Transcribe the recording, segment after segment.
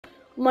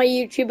my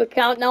YouTube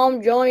account. Now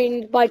I'm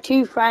joined by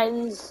 2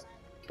 friends.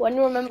 One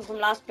you remember from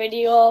last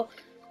video.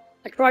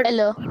 I tried.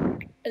 Hello.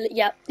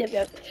 Yep.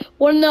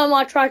 One of them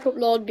I tried to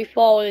upload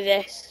before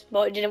this,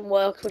 but it didn't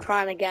work. So we're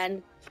trying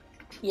again.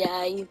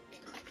 Yay.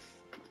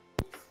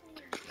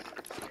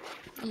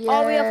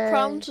 Oh, we have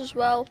crowns as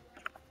well.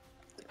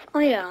 Oh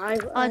yeah,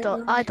 I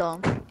don't.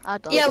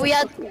 Yeah, we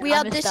had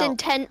missed this out.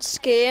 intense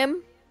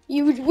game.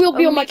 You will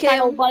be on my we came-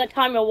 channel by the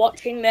time you're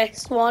watching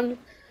this one.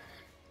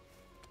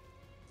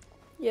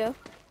 Yeah.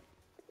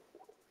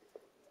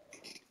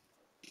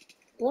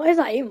 What is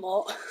that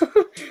emote?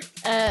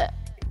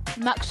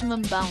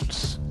 Maximum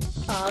bounce.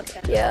 Oh,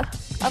 okay. Yeah.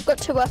 I've got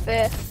 2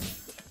 FA.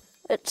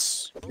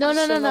 It's No,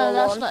 similar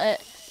that's one. not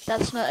it.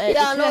 That's not it.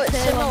 Yeah, I The know, it's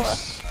 2FA similar.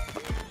 ones-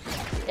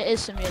 It is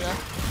similar.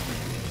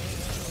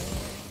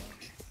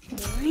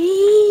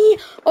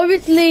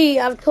 Obviously,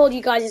 I've told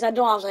you guys this. I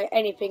don't have like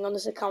anything on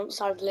this account,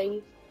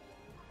 sadly.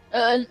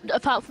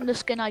 Apart from the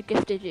skin I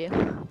gifted you.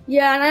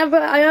 Yeah, and I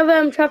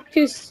have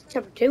chapter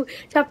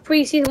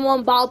 3 season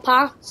 1 battle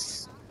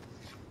pass.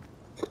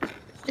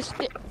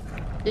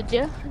 Did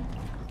you?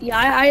 Yeah,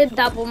 I had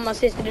that, but my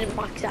sister didn't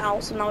max it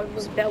out, so now it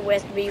was a bit of a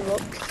waste of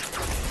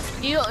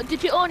V-Bucks.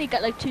 Did you only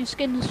get like 2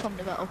 skins from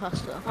the battle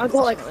pass though? I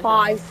got like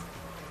 5.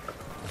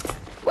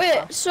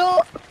 Wait,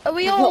 so are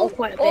we I've all got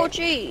quite a bit.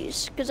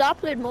 OGs? Because I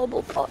played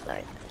mobile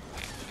Fortnite.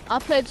 I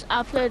played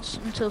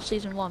until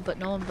season 1, but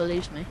no one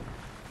believes me.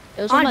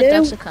 It was I on my do.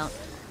 dad's account.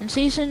 In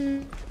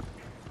season,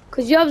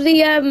 Because you have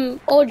the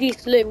OG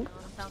salute.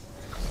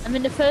 I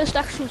mean, the first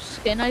actual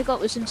skin I got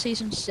was in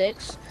season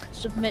 6.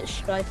 Submit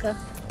striker.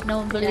 No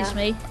one believes Yeah.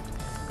 me.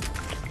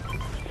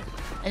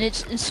 And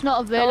it's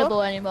not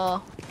available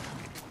anymore.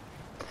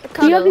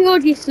 You have the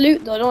OG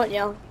salute though, don't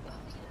you?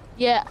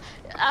 Yeah,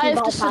 I have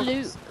Battle to Pass.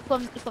 salute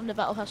from the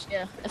battle pass.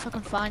 Yeah, if I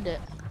can find it.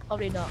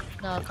 Probably not.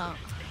 No, I can't.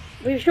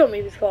 You've shown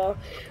me before.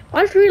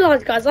 I just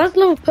realised, guys, I just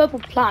love a purple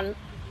plant.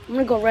 I'm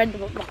gonna go red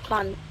with my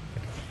plant.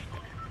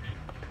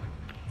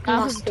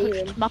 I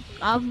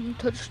haven't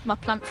touched my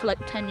plant for like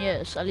 10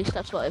 years. At least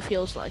that's what it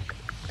feels like.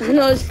 I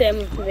know the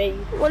same for me.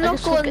 We're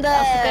not going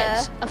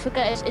there. I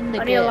forget it's in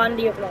the I need a game.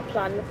 landy of my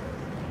plant.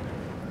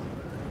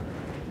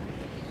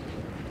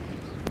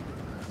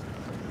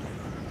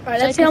 Right,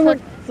 let's see how much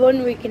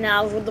fun we can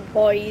have with the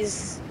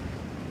boys.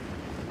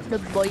 The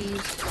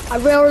boys. I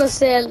really want to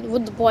say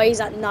with the boys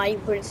at night,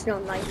 but it's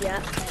not night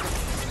yet.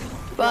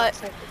 Right.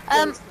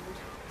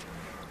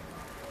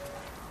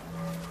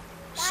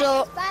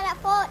 So Bad at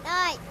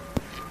Fortnite.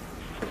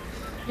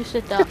 You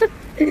said that.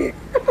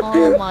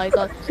 Oh my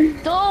god.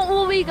 Don't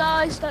worry,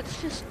 guys.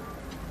 That's just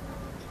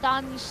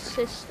Dan's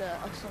sister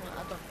or something.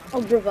 I don't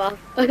know. Oh, brother.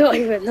 I don't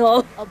even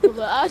know. Oh,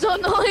 brother. I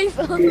don't know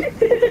either.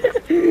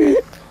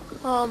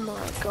 oh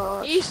my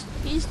god. He's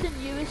the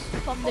newest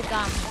from the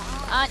gang.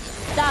 And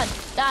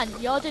Dan,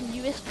 you're the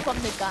newest from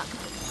the gang.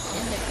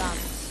 In the gang.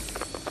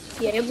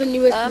 Yeah, you're the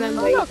newest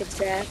member, you look. could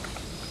say.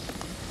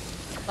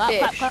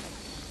 Fish.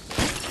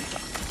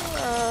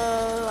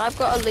 I've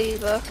got a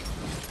lever.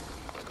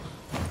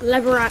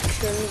 Lever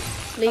action.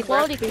 Lever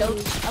action.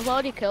 I've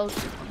already killed.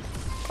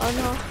 Oh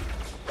no.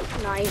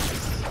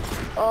 Nice.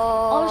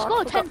 Oh, let's I go.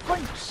 forgot. 10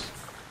 points.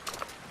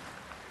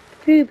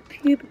 Pew,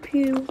 pew,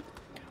 pew.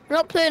 We're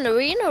not playing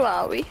arena,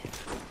 are we?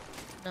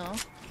 No.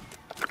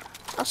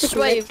 I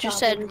swear you've just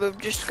said we've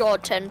just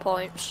scored 10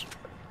 points.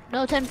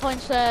 No, 10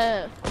 points for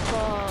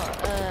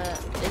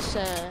this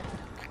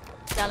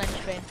challenge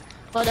thing.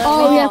 But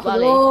Oh, Reboot yeah.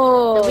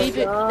 Valley.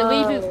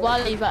 The reboot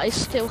Valley that is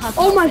still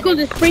happening. Oh my god,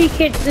 there's 3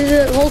 kids.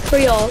 There's a whole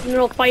trio, and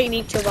they're all fighting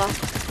each other.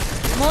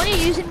 I'm only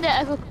using the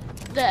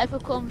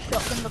Evercomb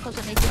shotgun because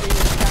I need to do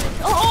this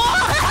challenge.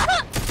 Oh!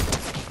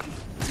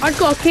 I've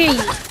got a key.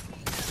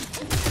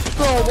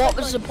 Bro, what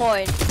was the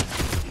point?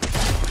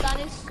 That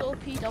is so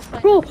peed off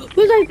right Bro, now.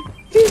 there's like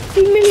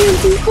 50 million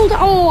people.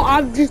 Oh,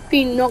 I've just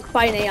been knocked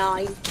by an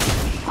AI.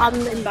 I'm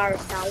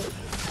embarrassed now.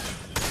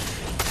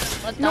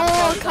 What No, damn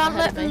I dog's can't ahead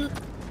let of me. them.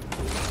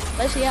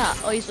 Where's he at?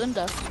 Oh, he's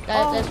under.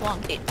 There's one.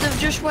 They've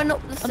just went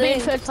up the I'm being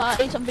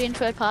thing.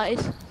 third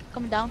parties.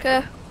 Coming down.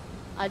 Okay.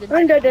 I didn't.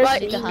 Under this.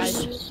 Right. Need to hide.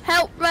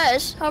 Help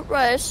Rez. Help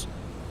Rez.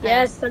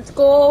 Yes, let's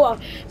go.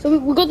 So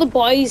we got the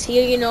boys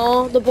here, you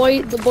know. The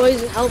boys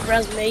help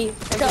res me.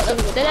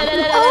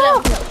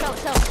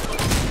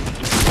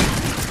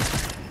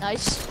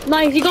 Nice.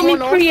 Nice, you got me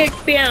 3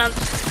 HP and I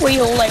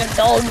squeal like a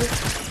dog.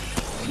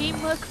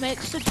 Teamwork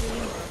makes the dream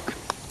work.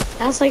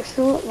 That's like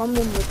so what my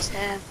mum would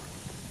say.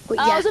 But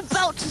I was yes.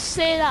 about to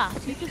say that.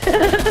 You just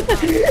said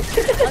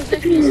that. I was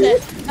literally say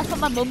that's what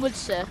my mum would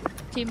say.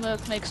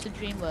 Teamwork makes the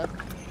dream work.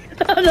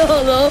 I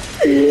don't know.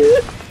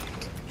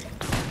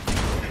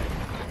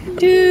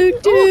 Dude.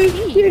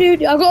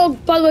 I've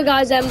got, by the way,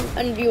 guys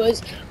and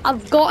viewers,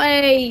 I've got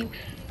a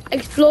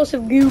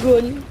explosive goo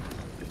gun.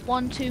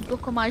 1, 2,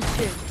 buckle my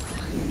shoe.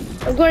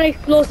 I've got an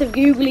explosive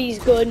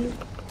googlies gun.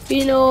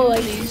 You know,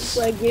 like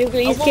where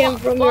googlies came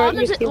from.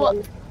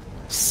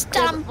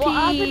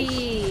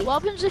 Stampy.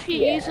 What happens if you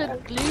use a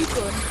glue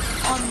gun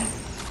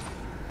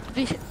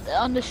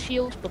on the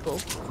shield bubble?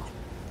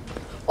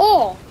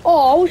 Oh,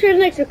 I wish I had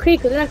an extra key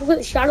because then I could put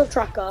the shadow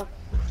tracker.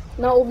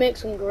 That will make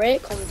some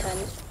great content.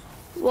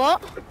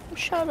 What?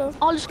 Shadow.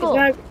 Oh, let's go.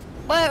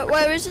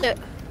 Where is it?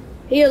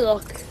 Here,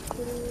 look.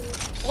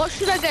 What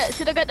should I get?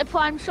 Should I get the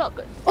prime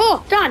shotgun?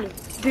 Oh, Dan!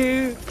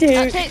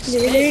 That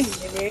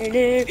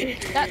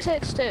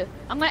takes two.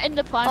 I'm getting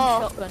the prime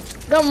shotgun.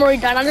 Don't worry,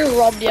 Dan, I just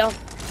robbed you.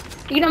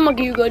 You can have my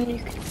goo gun.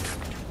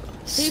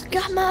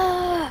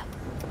 Scammer!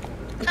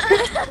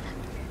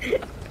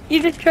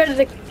 You just traded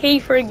the key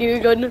for a goo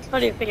gun. How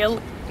do you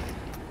feel?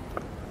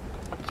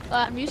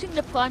 I'm using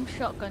the prime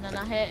shotgun and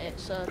I hate it,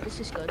 so this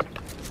is good.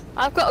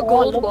 I've got a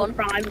gold one.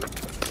 Prime.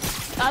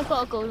 I've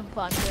got a golden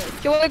prime too. Do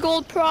you want a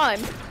gold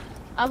prime?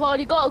 I've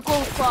already got a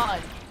gold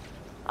prime.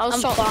 I'm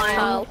fine.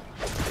 Kyle.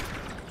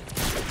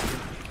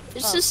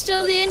 Is this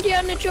still the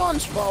Indiana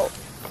Jones fault?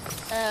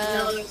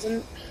 No, it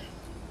isn't.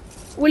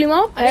 William,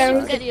 our I didn't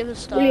parents, get the other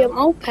stuff. William,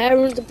 our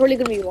parents are probably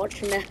going to be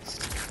watching this.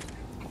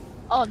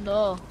 Oh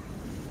no.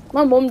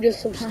 My mum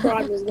just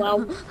subscribed as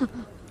well.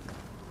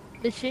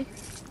 Did she?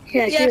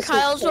 Yeah, she Yeah, just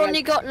Kyle's subscribed.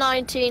 only got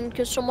 19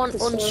 because someone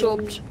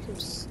unsubbed.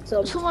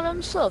 Someone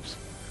unsubs?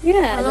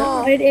 Yeah, I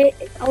know.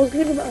 I was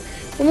going to.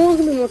 My mum was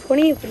going to be my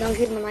 20th, but now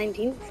she's my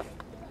 19th.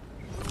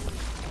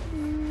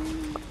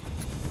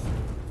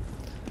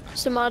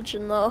 Just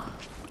imagine though.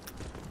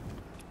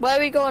 Where are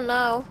we going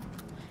now?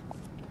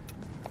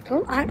 I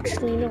don't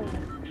actually know.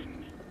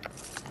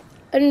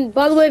 And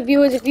by the way,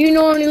 viewers, if you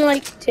know any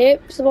like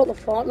tips about the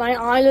Fortnite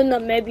island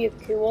that maybe are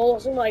cool or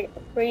something like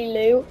free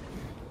loot,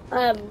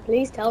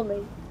 please tell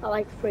me. I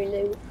like free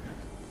loot.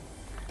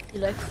 You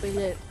like free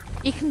loot?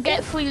 You can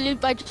get free loot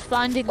by just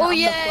finding it Oh on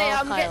yeah, the floor,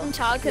 I'm Kyle. getting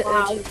targeted.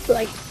 Wow,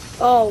 like,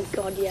 oh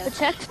god, yeah.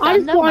 Protect I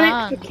just Thunder got an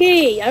Man. extra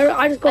key.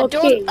 I just got a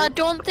key. I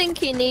don't think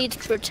he needs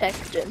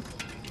protecting.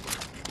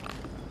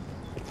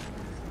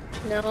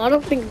 No, I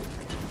don't think.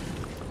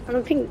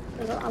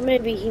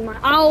 Maybe he might.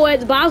 Oh wait,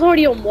 the bar's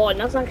already on one.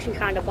 That's actually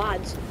kind of bad.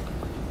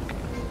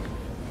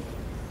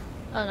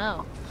 Oh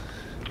no.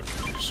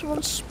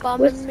 Someone's We're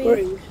spamming me.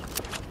 screwed.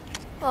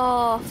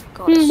 Oh, for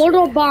God's What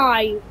do I sake.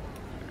 buy?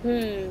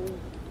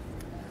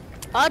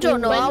 I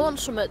don't know. When- I want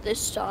some at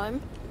this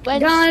time. When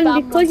Dan, spam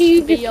because wants you to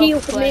used be the key your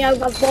for me,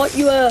 friend. I've bought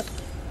you a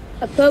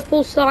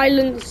purple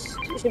silenced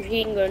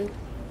machine gun.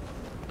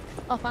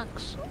 Oh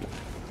thanks.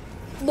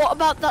 What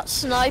about that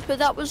sniper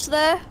that was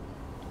there?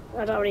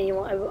 I don't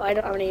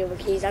have any other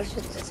keys. That's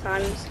just the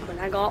silence gun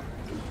I got.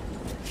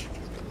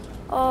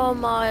 Oh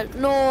my,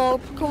 no,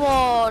 come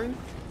on.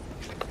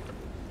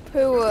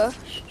 Poor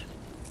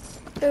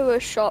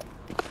shot.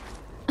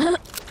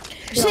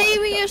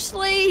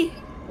 Seriously?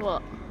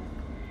 What?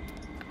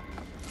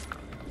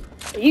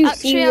 Are you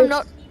Actually, serious? I'm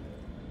not.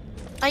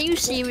 Are you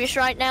serious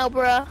right now,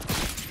 bruh?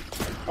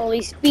 All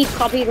these speed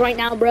copies right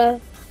now, bruh.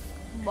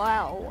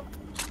 Wow.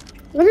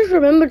 I just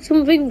remembered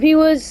something,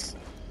 viewers.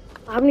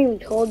 I haven't even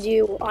told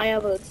you. I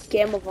have a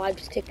Gamer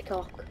Vibes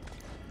TikTok.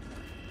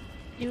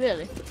 You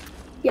really?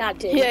 Yeah, I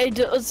did. Yeah, he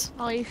does.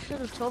 Oh, you should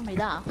have told me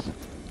that.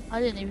 I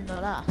didn't even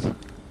know that.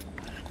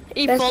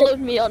 He That's followed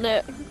me on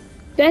it.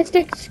 Best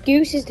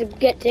excuse is to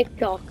get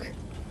TikTok.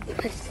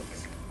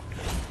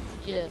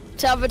 Yeah.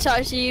 To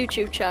advertise the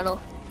YouTube channel.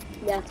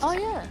 Yeah. Oh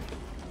yeah.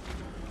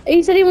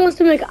 He said he wants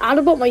to make an ad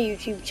about my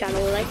YouTube channel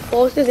and like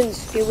posters in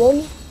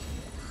school.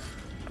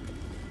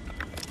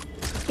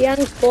 He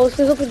hangs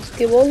posters up in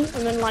school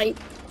and then like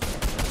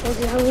once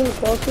he hangs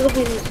the posters up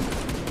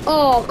he's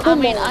oh come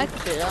I mean, on. I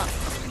could do that.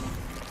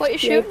 What you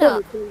Yeah, shooting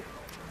probably at? cool.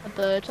 A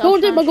bird. I Don't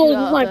was take my trying to goals shoot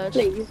with at a mine, bird.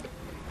 please.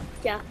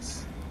 Yes.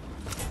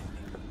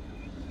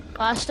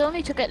 I still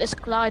need to get this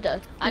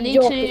glider. I need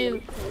You're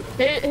to.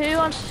 Who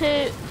wants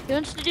to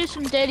do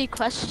some daily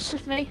quests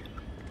with me?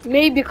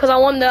 Me because I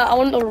want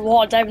the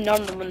rewards. I have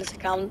none of them on this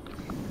account.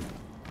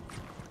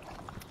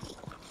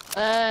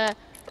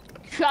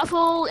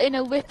 Travel in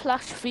a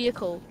whiplash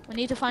vehicle. We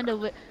need to find a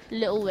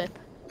little whip.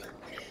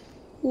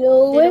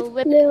 Little whip,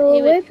 little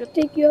Hey, whip. whip,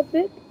 take you up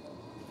it.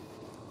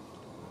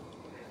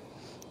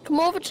 Come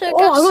over to the Oh,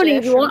 gas I got it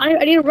if station. you want.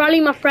 I need to rally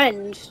my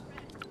friends.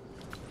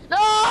 No!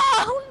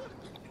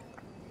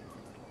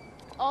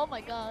 Oh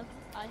my god,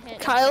 I hate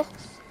Kyle?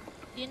 this.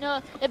 You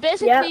know, it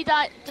basically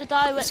the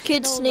directional This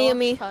kid's near launch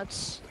me.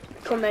 pads.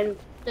 Come in.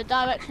 The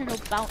directional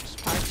bounce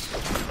pads.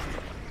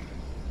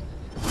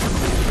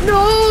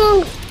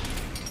 No!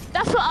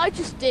 That's what I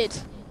just did.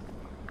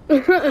 You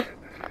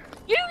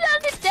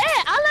landed there!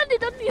 I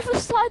landed on the other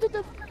side of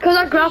the... Because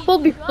I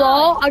grappled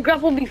before. I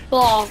grappled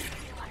before.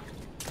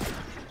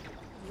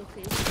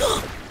 Lucky.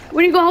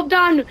 When you go hop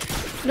down,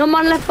 no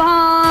man left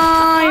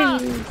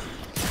behind.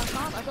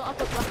 I don't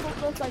have a grapple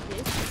glove like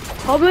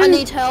this. Comment. I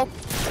need help.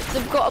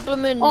 They've got a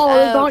blooming. Oh,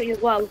 they got you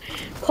as well.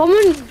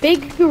 Comment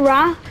big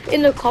giraffe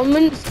in the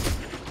comments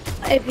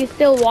if you're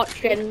still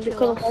watching,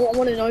 because I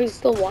want to know you're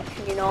still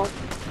watching, you know.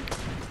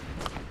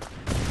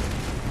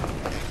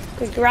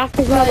 Because giraffe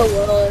is not a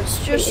word.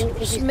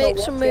 Just make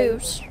some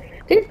moves.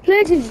 This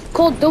place is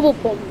called Double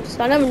Pumps.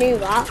 I never knew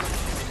that.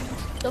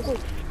 Double.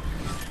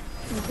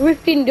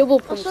 Drifting Double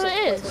Pumps.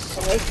 That's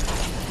what it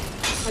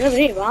is. I never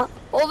knew that.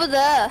 Over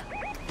there.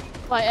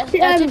 Right, I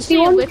Yeah, did see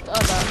a one- whip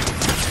over.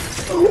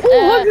 Oh,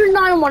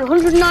 109 on one,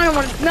 109 on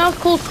one. Now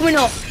call's coming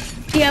up.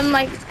 DM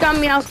like scam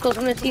me house calls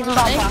from the season Someone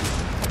battle on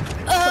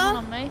pass. Someone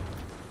on me.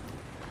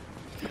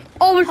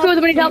 Always throw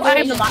them in help. I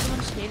have the match.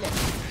 Someone steal it.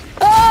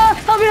 Ah,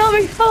 help me, help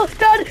me. Oh,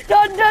 dad.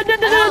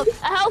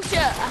 I helped you.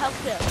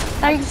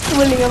 Thanks,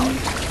 William. I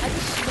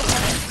just look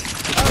at it.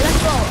 Oh, let's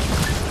go.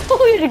 Oh,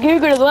 he's a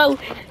Google as well.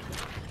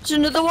 There's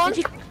another one.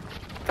 Did you...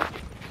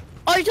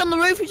 Oh, he's on the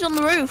roof. He's on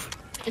the roof.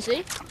 Is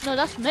he? No,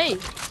 that's me.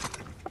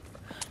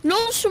 No,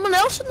 there's someone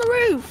else on the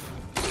roof.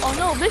 Oh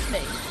no, with me.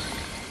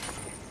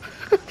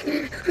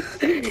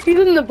 He's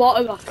in the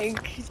bottom, I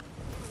think.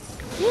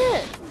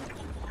 Yeah.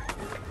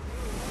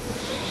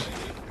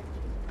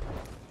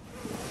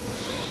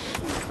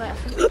 Wait, I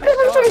think There's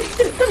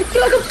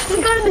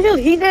a guy on the hill.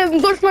 He's got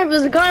a sniper.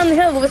 There's a guy on the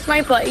hill with a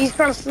sniper. He's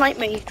trying to snipe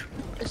me.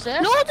 is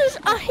there? No,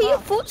 I hear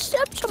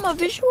footsteps on my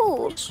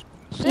visuals.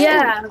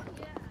 Yeah.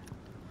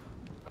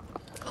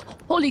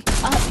 Holy,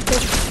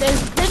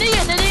 there's an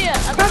idiot.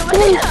 I That's got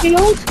an idiot.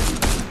 field.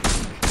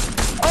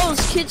 Oh,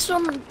 there's kids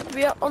on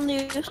the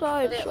other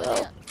side as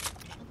well.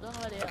 Don't know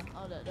where they are.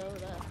 Oh, they're over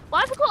there. Why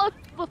have I got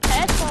a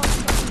repair phone?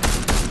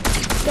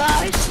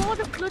 Guys, What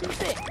a bloody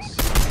fix.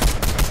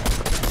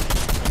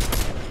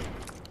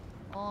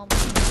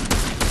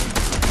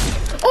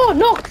 Oh,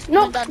 knock.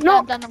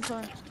 Dan, I'm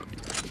coming.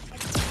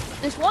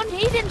 There's one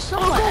hidden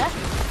somewhere.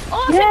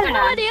 Oh, I think I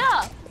know where they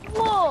are.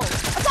 Whoa. I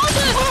found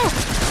them.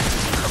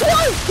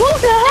 What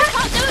the heck?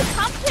 They were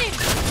camping.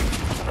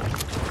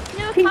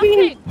 They were Ping,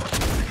 camping.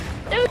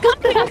 They were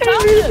camping. I What the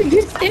found heck?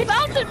 them. I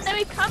found them. They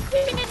were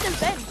camping in the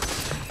vents.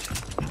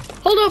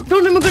 Hold up,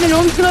 don't let me go in.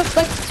 I'm just gonna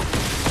like.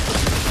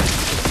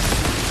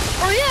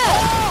 oh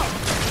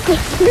yeah.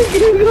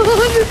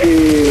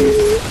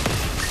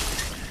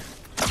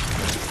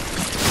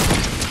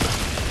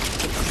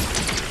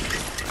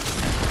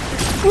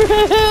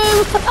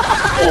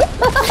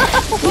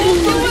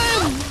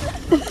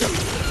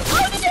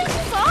 How did they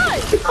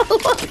survive?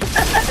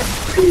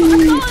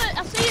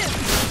 I see him.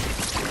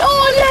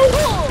 Oh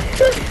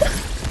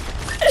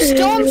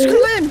Storm's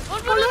coming. Oh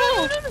no.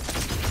 no!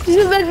 This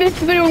is like this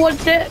video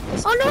watched it.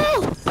 Oh no.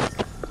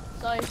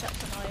 Sorry,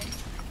 that's annoying.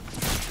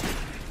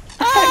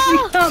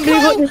 I can't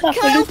believe what just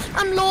Kyle, happened.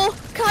 I'm low.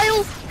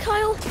 Kyle,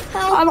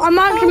 help. I'm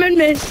at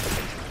tremendous.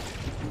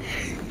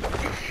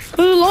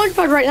 There's a launch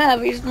pad right there,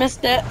 but you just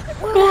missed it.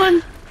 Come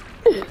on.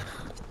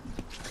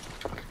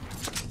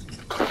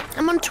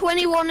 I'm on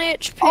 21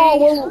 HP. Oh,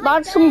 well,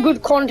 that's some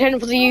good content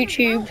for the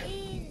YouTube.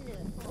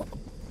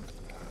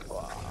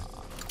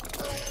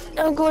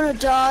 I'm gonna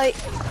die.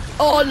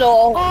 Oh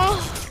no,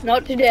 Oh,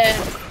 not today.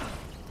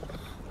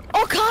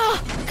 oh, car,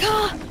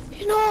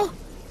 you know,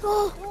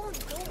 oh,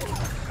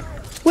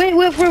 Wait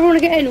for everyone to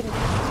get in.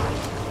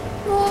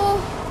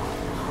 no.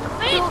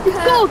 Wait,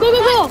 Go! I'm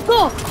on! Go!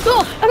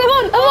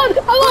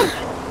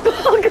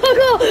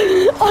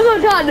 I'm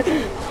not done.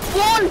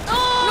 One.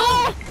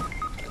 no.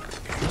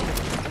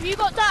 Have you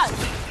got that?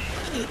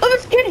 Oh,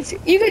 there's kids.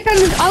 You get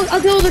done.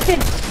 I'll deal with the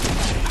kids.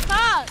 I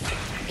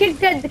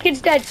can't. The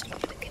kid's dead.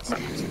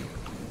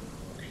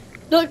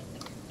 Look,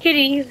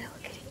 kitty.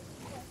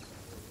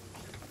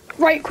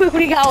 Right,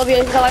 quickly get out of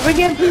here. I'll bring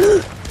him.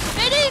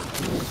 Get in.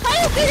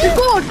 Kyle, get in.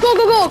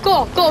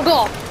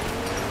 Go!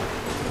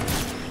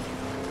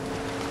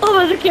 Oh,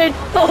 there's a kid.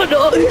 Oh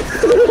no.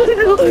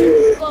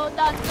 Go,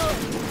 Dan,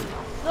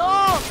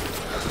 no.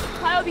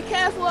 Kyle, be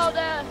careful out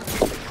there.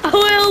 I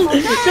will.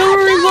 Don't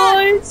worry,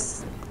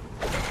 boys.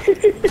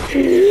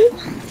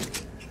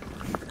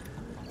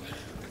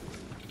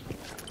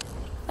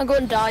 I'm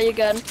gonna die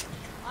again.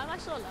 Why am I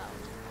so loud?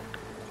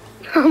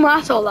 I'm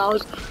not so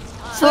loud.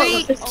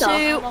 3, 2,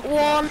 Stop.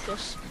 1.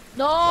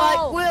 No.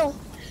 Right, Will.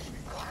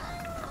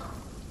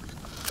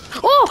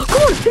 Oh,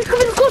 come on. He's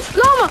coming. Go,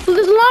 llama.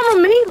 There's a llama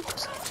on me.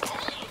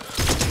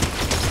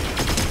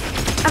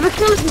 If I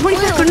kill it in 20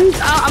 seconds,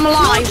 I'm No,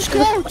 alive. just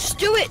go. Just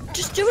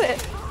do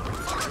it.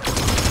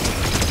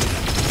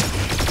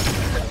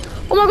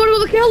 Oh my god,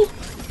 another kill.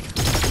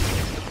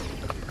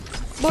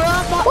 We're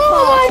at that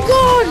Oh my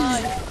god.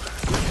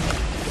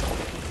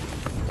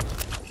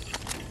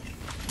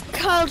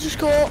 Kyle, just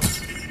go. They're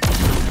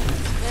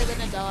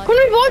gonna die. Come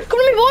to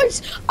me, boys.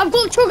 I've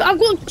got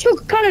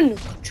chug cannon.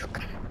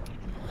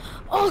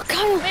 Oh,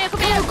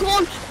 Kyle, go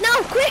on.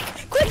 Now, quick,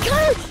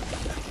 Kyle.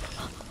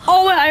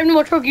 Oh wait, I have no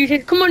more chug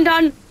usage. Come on,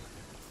 Dan.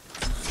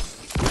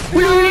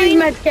 We don't need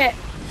med kit.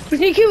 We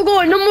need to keep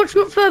going. No more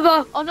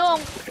further. Oh no.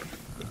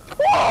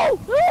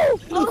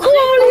 Come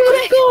on,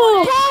 let's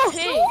go.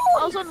 Hey,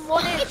 I was on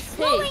 1 HP.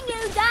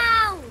 you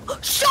down.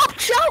 Stop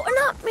shouting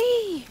at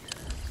me.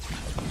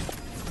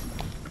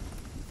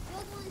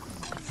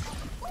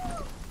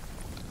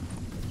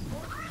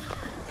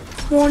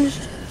 One.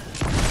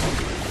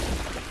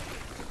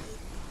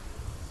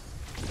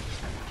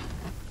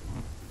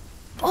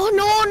 Oh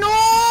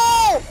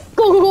no.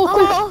 Go,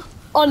 quick. Oh,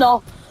 Oh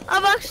no.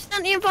 I've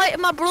accidentally invited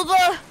my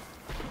brother.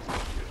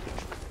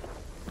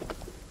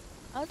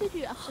 How did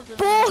you accidentally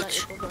Boat.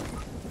 let your brother?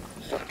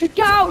 Just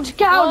get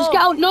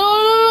out.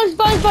 No, it's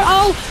fine.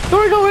 Oh,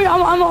 don't worry.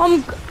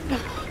 I'm.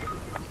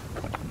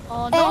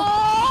 Oh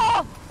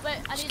no! Wait,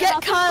 I need get a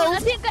harpoon. Kyle. I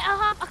didn't get a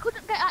harp. I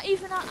couldn't get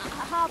even a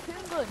harpoon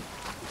shotgun.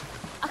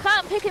 I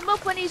can't pick him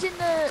up when he's in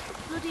the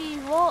bloody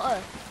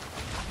water.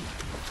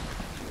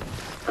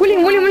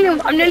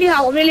 William, I'm nearly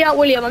out,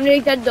 William. I'm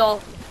nearly dead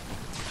though.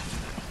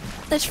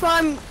 It's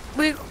fine.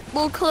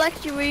 We'll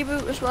collect your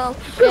reboot as well.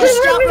 Yeah.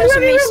 Start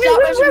resing me.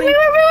 Start resing me.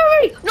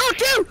 Wait. No,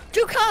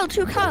 do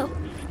Kyle.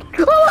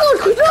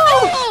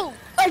 Oh,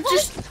 no!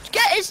 Just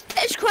get his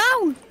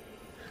crown.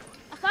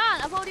 I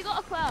can't. I've already got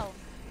a crown.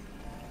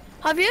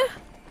 Have you?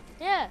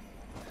 Yeah.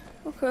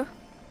 Okay.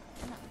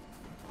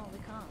 Oh, we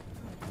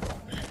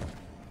can't.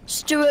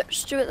 Stuart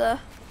there.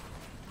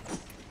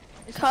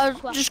 It's Kyle,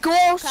 quack- just go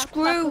quack-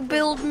 screw quack-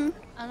 building.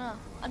 I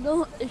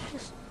know. It's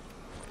just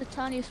the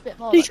tiniest bit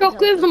more. The that can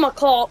help shockwaves on my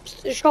corpse.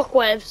 The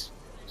shockwaves.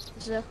 us.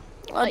 So,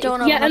 I like, don't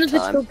have Yeah, enough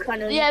another time. tube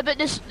cannon. Yeah, but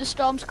the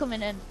storm's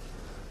coming in.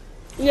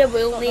 Yeah,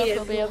 we'll I don't know need if it.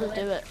 we'll be able to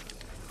do it.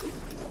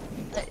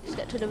 Let's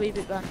get to the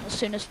reboot run as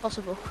soon as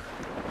possible.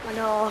 I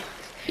know.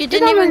 You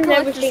didn't not even in collect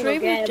every this single reboot,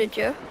 game. did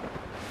you?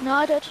 No,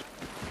 I did.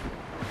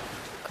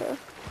 Okay.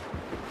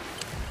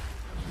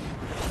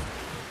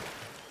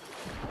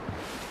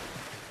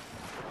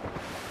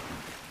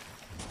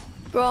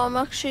 Bro, I'm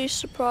actually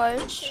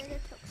surprised.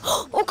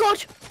 Oh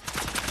god!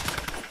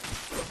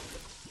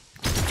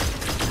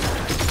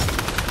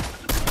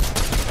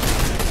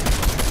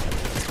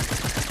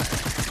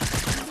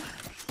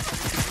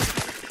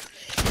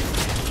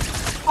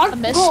 I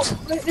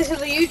missed. This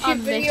is a I YouTube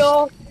missed.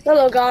 video.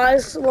 Hello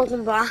guys,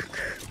 welcome back.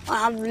 I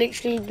have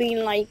literally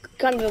been like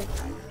kind of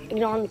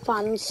ignoring the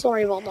fans.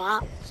 Sorry about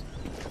that.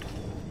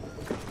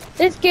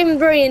 This game is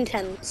very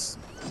intense.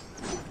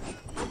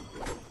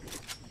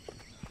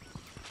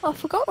 I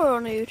forgot we're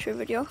on a YouTube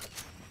video.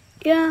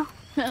 Yeah.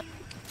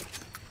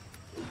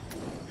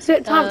 So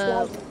it times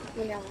Uh,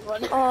 when you have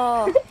one.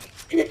 Oh,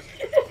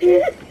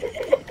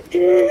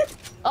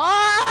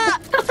 Ah!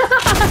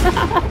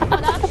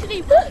 That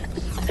actually works.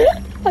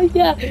 Oh,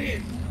 yeah.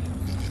 if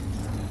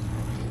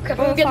I'm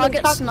I getting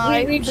get the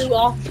sniped. reboot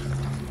off.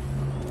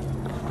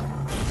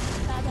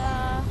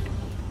 Ta-da.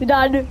 Your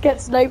dad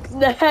gets sniped in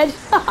the head.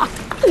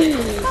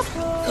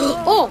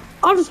 Oh,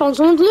 I just found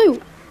someone's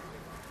loot.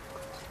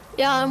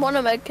 yeah, I want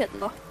a med kit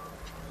though.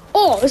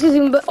 Oh, this is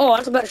even. Oh,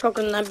 that's a better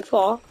shotgun than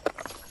before.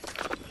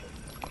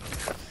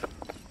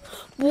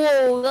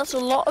 Whoa, that's a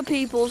lot of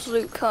people's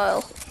loot,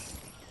 Kyle.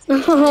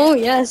 Oh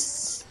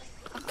yes.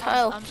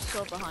 Kyle, I'm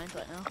so behind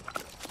right now.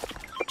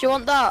 do you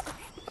want that?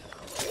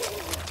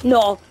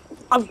 No,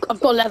 I've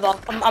got leather.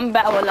 I'm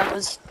better with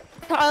levers.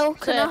 Kyle,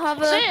 can I have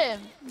a Same,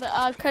 but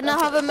I've can I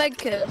have a med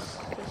kit?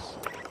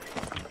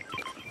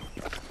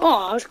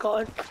 Oh, I just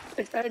got a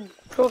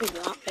trophy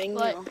for that thing.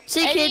 Right. You know.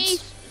 See Any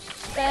kids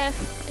spare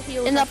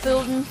heals in I that can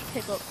building.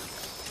 pick up.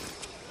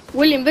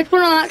 William, which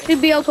one I'll actually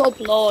be able to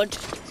upload?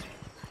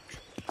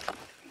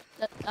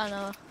 I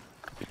know.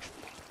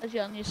 As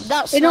young as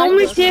That's It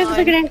normally sniper's takes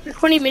like mine. an extra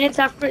 20 minutes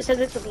after it says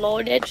it's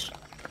uploaded.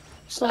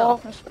 So,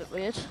 Oh, that's a bit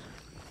weird.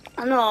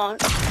 I know.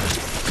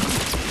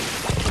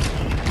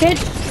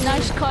 Kids,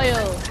 Nice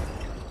coil.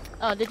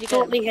 Oh, did you get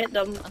totally it? hit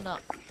them. I'm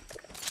not.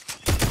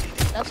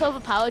 That's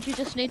overpowered. You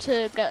just need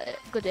to get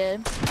good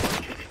aim.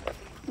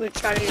 We're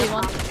trying to See get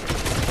one. one.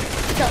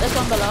 Got this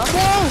one below.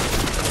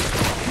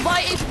 Whoa!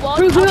 White is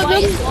one. Who got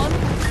White them? is one.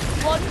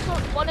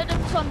 One of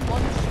them's on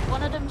one.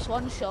 One of them's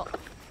one shot.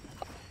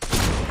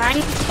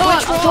 Thanks. Oh, I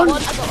Oh, got one.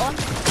 one. I got one.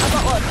 I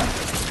got one.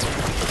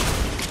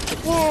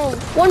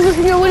 Whoa. One's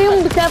looking at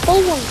William, be careful.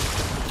 One.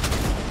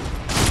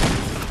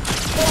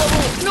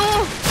 No!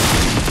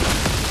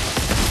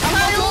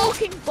 I'm a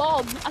walking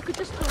bomb. I could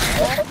just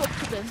walk up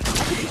to them.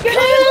 I could just Get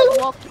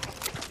him! walk.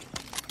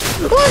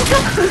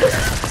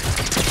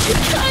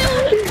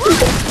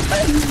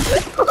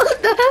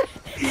 What the heck?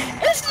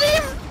 His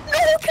name! No,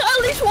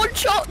 Kyle, he's one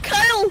shot,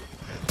 Kyle!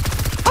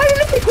 I didn't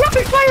miss the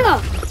graphic fire!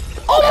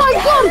 Oh my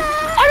god!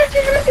 I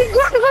didn't miss the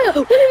graphic fire!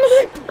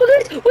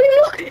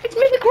 William, look! It's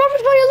made the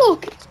graphic fire,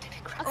 look!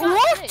 I can't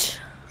What?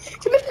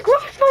 It's made the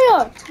graphic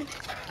fire!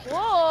 see.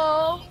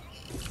 Whoa!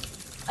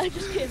 I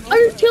just came I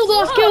just killed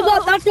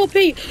that, that's OP!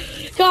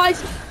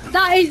 Guys,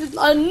 that is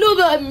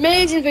another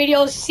amazing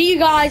video. See you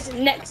guys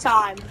next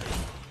time.